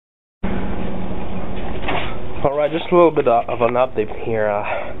Alright, just a little bit of an update here.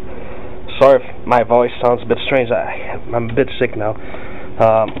 Sorry if my voice sounds a bit strange. I'm a bit sick now.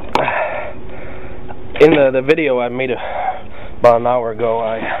 In the video I made about an hour ago,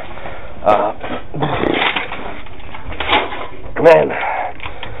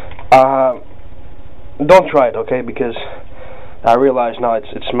 don't try it, okay? Because I realize now it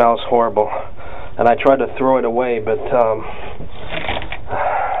smells horrible, and I tried to throw it away, but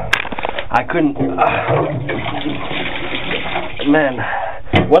I couldn't. Man,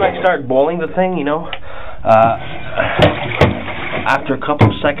 when I started boiling the thing, you know, after a couple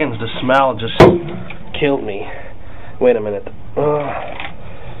of seconds, the smell just killed me. Wait a minute.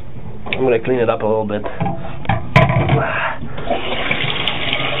 I'm gonna clean it up a little bit.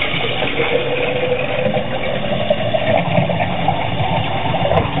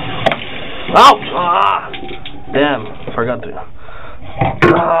 Ouch! Damn, forgot to.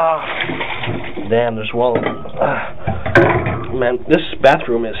 Damn, there's one. Man, this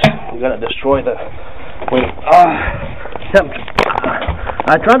bathroom is gonna destroy the. Wait.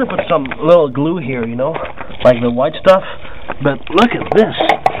 I tried to put some little glue here, you know, like the white stuff, but look at this.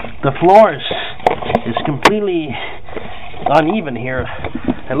 The floor is completely uneven here,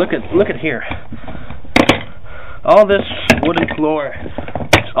 and look at here. All this wooden floor,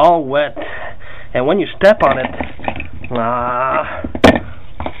 it's all wet, and when you step on it,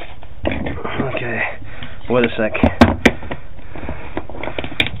 okay, wait a sec.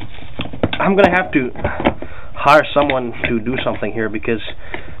 I'm gonna have to hire someone to do something here because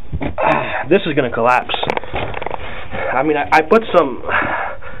this is gonna collapse. I mean, I put some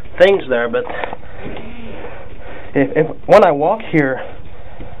things there, but if when I walk here,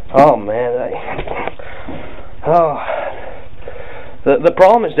 oh man, the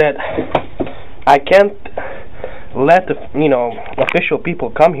problem is that I can't let the official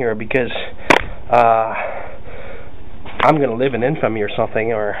people come here because I'm gonna live in infamy or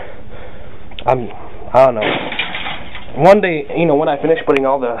something, or I don't know. One day, when I finish putting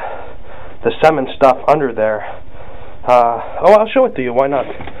all the cement stuff under there, I'll show it to you. Why not?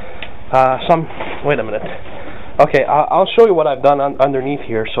 Wait a minute. Okay, I'll show you what I've done underneath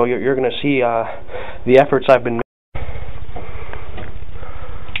here, so you're gonna see the efforts I've been making.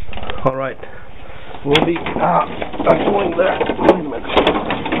 All right, we'll be going there. Wait a minute.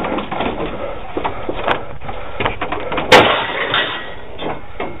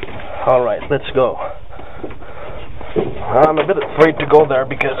 All right, let's go. I'm a bit afraid to go there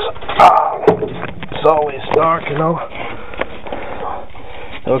because it's always dark, you know.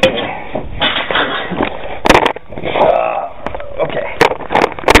 Okay. Okay.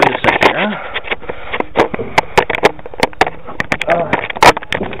 Wait a second, huh?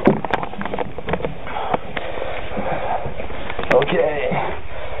 Okay.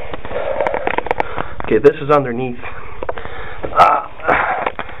 Okay, this is underneath.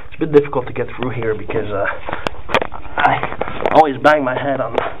 It's a bit difficult to get through here because I always bang my head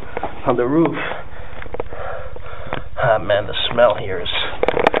on the roof. Man, the smell here is.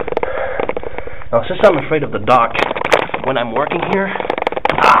 Now, since I'm afraid of the dark when I'm working here,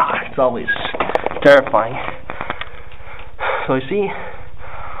 it's always terrifying. So you see,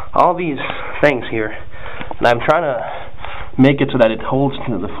 all these things here, and I'm trying to make it so that it holds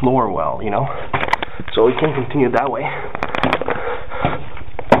to the floor well, you know, so we can continue that way.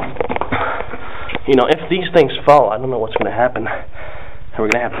 You know, if these things fall, I don't know what's going to happen, and we're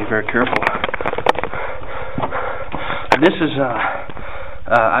going to have to be very careful. This is,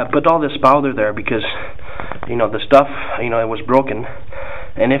 I put all this powder there because, the stuff, it was broken,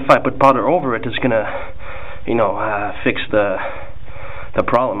 and if I put powder over it, it's going to, fix the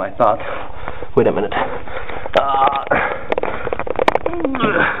problem, I thought. Wait a minute.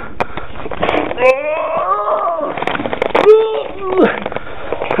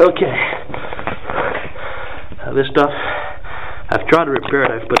 Okay. This stuff, I've tried to repair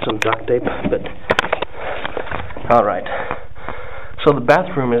it. I've put some duct tape, but alright. So the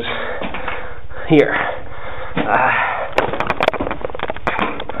bathroom is here.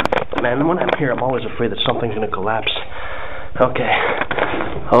 Man, when I'm here, I'm always afraid that something's going to collapse. Okay.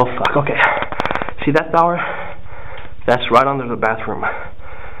 Oh, fuck. Okay. See that tower? That's right under the bathroom.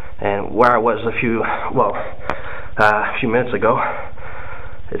 And where I was a few minutes ago,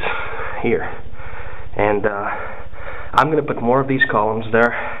 it's here. And I'm going to put more of these columns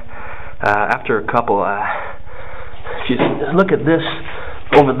there after a couple. Look at this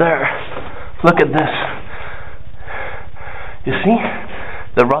over there. Look at this. You see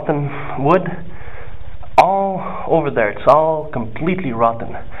the rotten wood all over there? It's all completely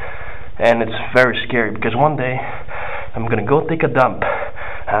rotten, and it's very scary because one day I'm going to go take a dump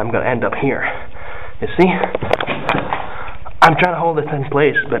and I'm going to end up here. You see? I'm trying to hold this in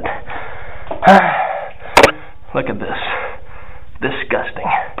place, but look at this. Disgusting.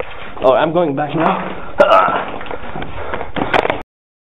 Oh, I'm going back now.